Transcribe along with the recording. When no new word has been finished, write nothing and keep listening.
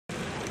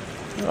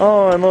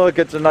Oh, and look,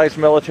 it's a nice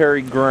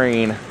military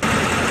green.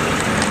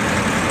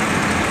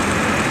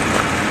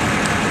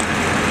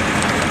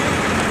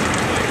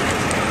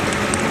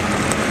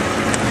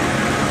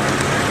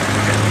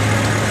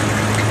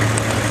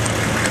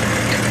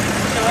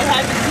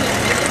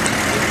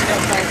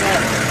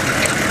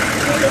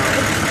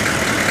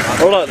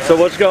 Hold on, so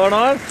what's going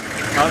on?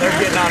 They're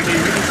getting on me.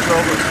 We just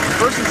drove up.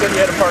 First he said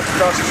he had to park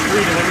across the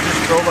street, and then we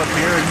just drove up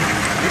here, and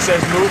he says,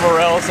 move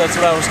or else. That's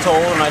what I was told,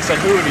 and I said,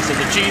 who? And he said,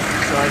 the chief.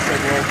 So I said,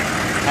 well,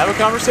 have a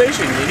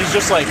conversation. And he's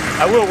just like,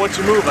 I will, what's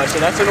your move? I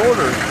said, that's an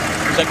order.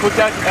 He's like, quit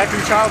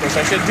acting childish.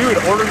 I said, dude,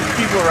 ordering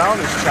people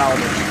around is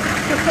childish.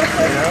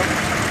 You know?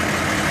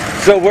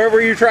 So where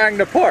were you trying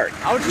to park?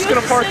 I was just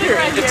going to park here.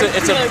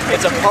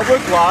 It's a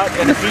public lot,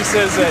 and if he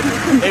says that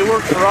they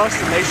work for us,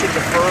 then they should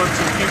defer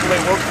to the people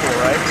they work for,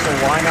 right? So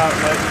why not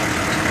let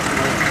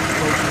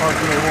folks park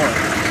where they want?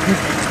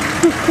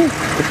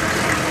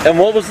 And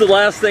what was the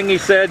last thing he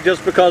said?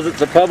 Just because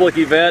it's a public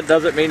event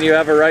doesn't mean you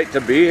have a right to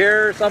be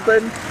here or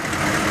something?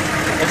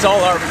 It's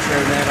all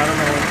arbitrary, man. I don't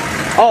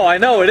know. Oh, I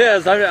know it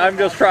is. I'm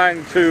just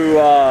trying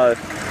to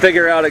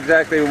figure out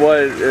exactly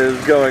what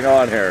is going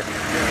on here.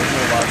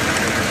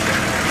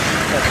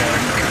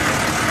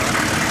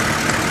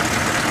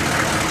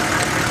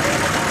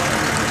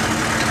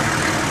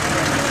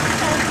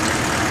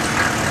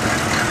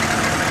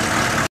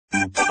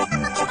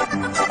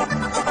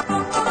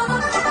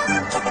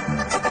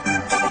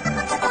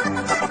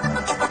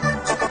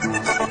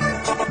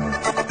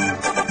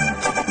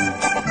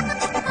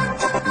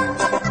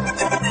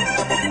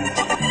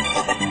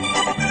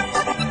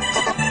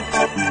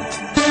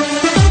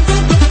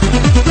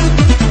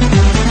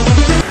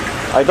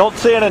 I don't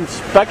see an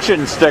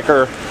inspection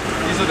sticker.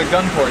 These are the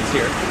gun ports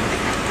here.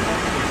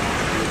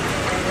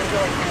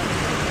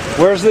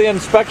 Where's the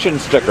inspection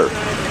sticker?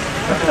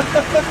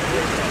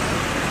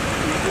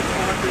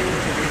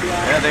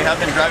 Yeah, they have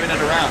been driving it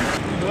around.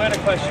 You had a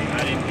question.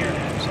 I didn't hear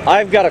it.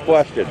 I've got a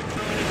question.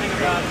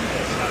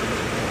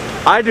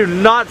 I do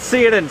not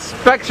see an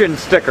inspection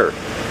sticker.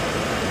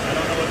 I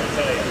don't know what to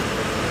tell you.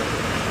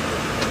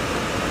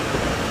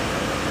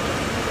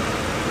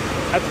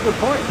 That's a good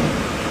point.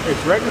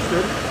 It's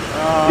registered.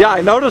 Yeah,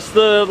 I noticed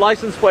the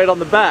license plate on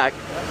the back,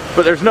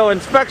 but there's no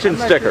inspection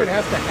sticker. It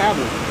has to have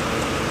it.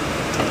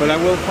 But I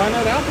will find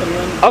that out. And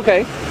then...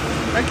 Okay.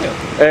 Thank you.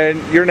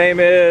 And your name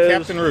is?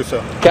 Captain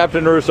Russo.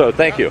 Captain Russo,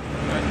 thank you.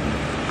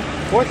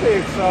 Fortunately,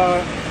 it's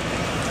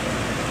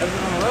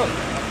everything on the road.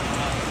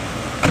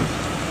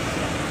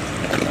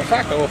 In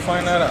fact, I will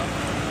find that out.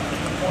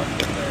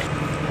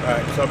 All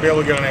right, so I'll be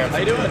able to get an answer. How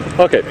you doing?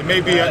 Okay. It may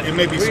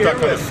be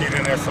stuck on a seat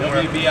in there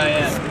somewhere.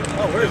 WBIN.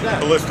 Oh, where's that?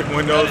 Ballistic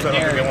windows. I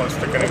don't think they want to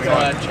stick anything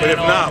on. But if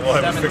not, we'll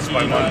have it fixed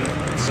by Monday.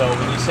 So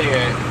when you say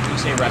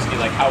rescue,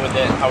 like how would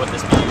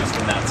this be used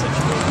in that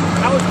situation?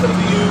 How it's going to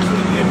be used,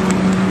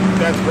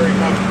 that's very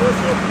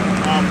controversial.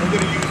 We're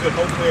going to use it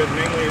hopefully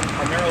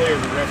primarily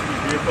as a rescue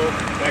vehicle.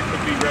 That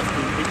could be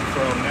rescuing people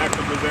from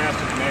natural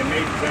disasters,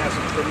 man-made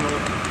disasters,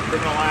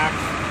 criminal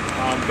acts,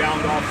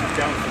 downed officers,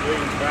 downed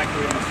civilians,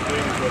 evacuating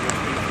civilians, whether it's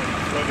from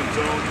the flooded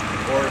zone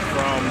or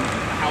from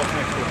a house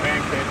next to a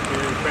bank that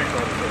is bank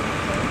robbery.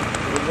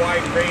 A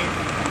wide range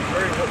is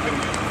very what we're going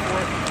to use it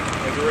for.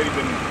 Has already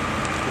been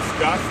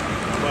discussed,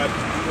 but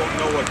we won't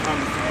know what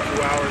comes in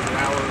 2 hours, an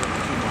hour, or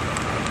 2 months.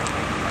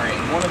 All right,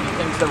 and one of the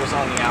things that was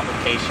on the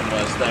application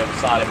was that it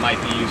thought it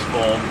might be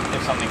useful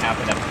if something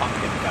happened at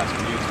Pumpkin Fest.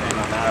 Can you expand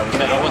on that?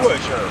 I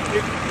wasn't sure.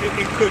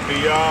 It could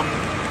be.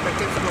 It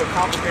gets into a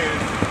complicated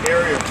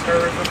area of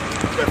terrorism,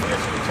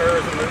 definition of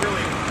terrorism. There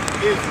really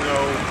is no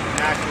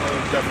national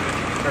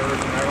definition of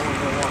terrorism. I don't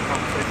even want a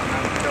conversation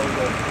on how to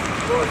go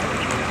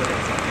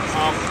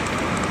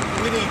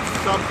we need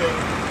something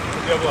to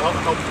be able to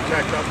help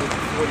protect up with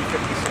 40,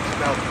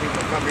 50, 60,000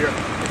 people come here.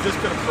 Is this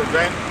going to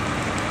prevent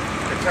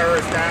a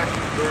terrorist act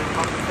during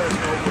Pumpkin Fest?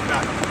 No, it would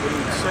not. But it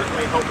would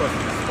certainly help us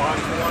respond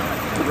to one.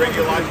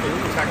 Radiologically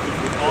protected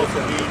would also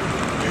be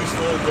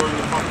useful during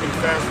the Pumpkin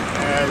Fest,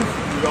 as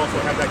we also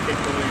have that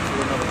capability to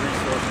another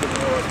resource given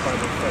to us by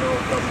the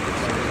federal government.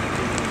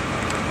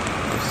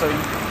 So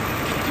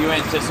do you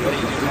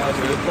anticipate using this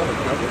vehicle?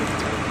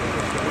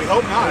 We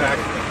hope not,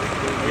 actually.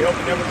 We hope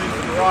it never leaves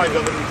the garage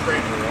other than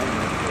training.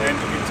 And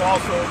it's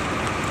also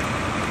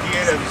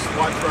geared as a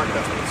SWAT truck.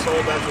 That's what it's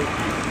sold as. What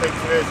people think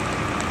it is.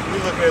 We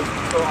look at it as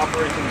patrol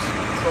operations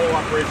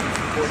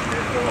support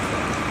vehicle also.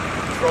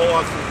 Patrol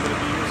officers are going to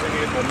be using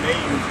it or may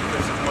use it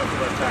just as much as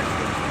our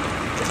tactical.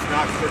 It's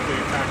not strictly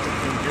a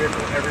tactical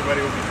vehicle.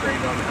 Everybody will be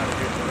trained on how to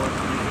get to work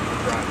and use it for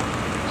driving.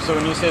 So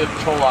when you say the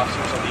patrol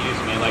officers will be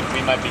using it, like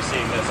we might be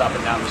seeing this up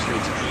and down the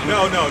streets of Keene?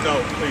 No,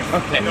 please.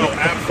 Okay. No,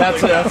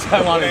 absolutely that's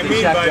I wanted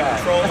to check that. What I mean by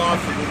patrol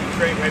officers will be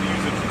trained how to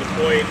use it to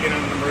deploy it in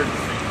an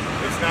emergency.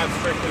 It's not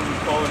strictly we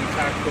call in a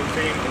tactical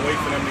team and wait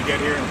for them to get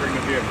here and bring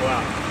the vehicle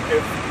out. If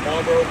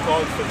Marlboro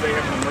calls because they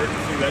have an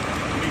emergency that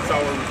meets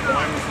our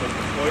requirements to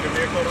deploy the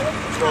vehicle,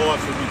 patrol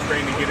officers will be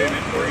trained to get in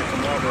it, bring it to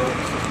Marlboro,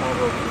 and assist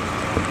Marlboro.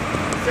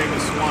 Same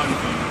as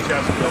Swansea,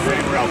 Chesterfield,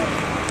 anywhere else.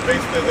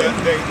 Basically,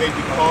 they'd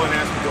be calling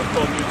asking what's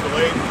called mutual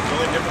aid. The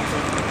only difference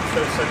is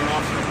instead of sending an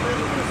officer to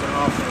prison, we're going to send an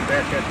officer to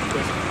BEARCAT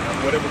because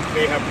whatever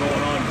they have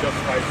going on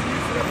justifies the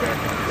use of that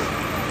BEARCAT.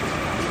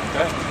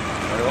 Okay.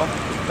 Very well.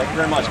 Thank you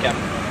very much,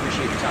 Captain.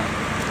 Appreciate your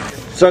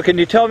time. So can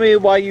you tell me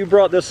why you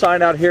brought this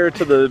sign out here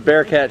to the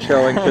BEARCAT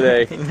showing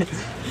today?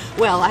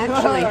 Well,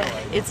 actually,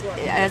 it's,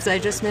 as I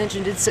just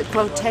mentioned, it's a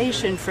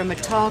quotation from a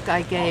talk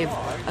I gave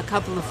a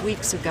couple of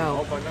weeks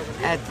ago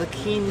at the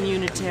Keene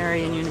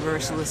Unitarian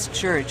Universalist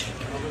Church,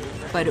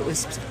 but it was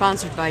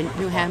sponsored by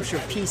New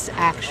Hampshire Peace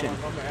Action.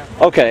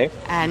 Okay.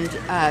 And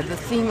the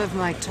theme of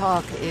my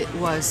talk, it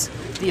was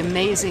the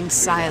amazing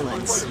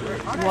silence.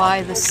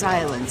 Why the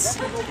silence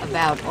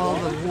about all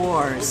the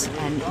wars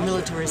and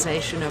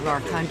militarization of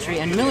our country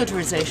and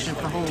militarization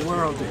of the whole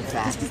world, in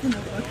fact.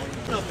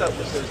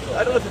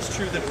 I don't know if it's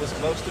true that it was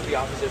most of the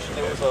opposition.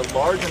 There was a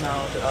large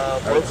amount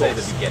of I would say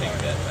locals. the beginning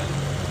of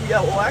it.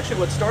 Yeah, well, actually,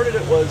 what started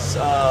it was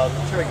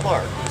Terry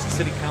Clark, who's a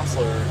city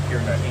councilor here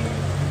in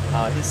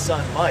Keene. His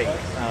son Mike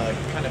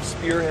kind of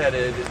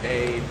spearheaded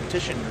a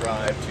petition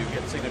drive to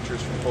get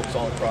signatures from folks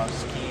all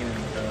across Keene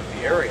and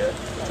the area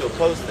to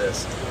oppose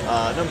this.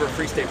 A number of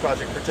Free State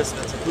Project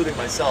participants, including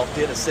myself,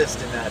 did assist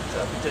in that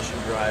petition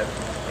drive,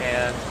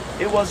 and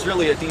it was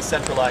really a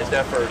decentralized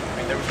effort. I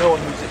mean, there was no one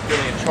who's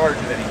really in charge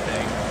of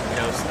anything. You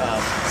know,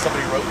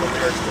 somebody wrote the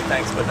lyrics to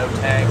Thanks But No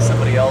Tanks.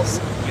 Somebody else,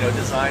 you know,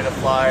 designed a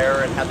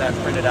flyer and had that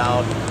printed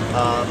out.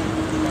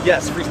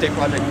 Yes, Free State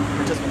Project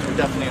participants were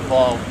definitely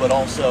involved, but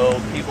also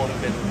people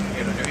who've been,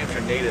 you know, New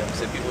Hampshire natives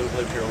and people who've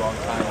lived here a long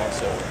time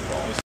also were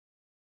involved.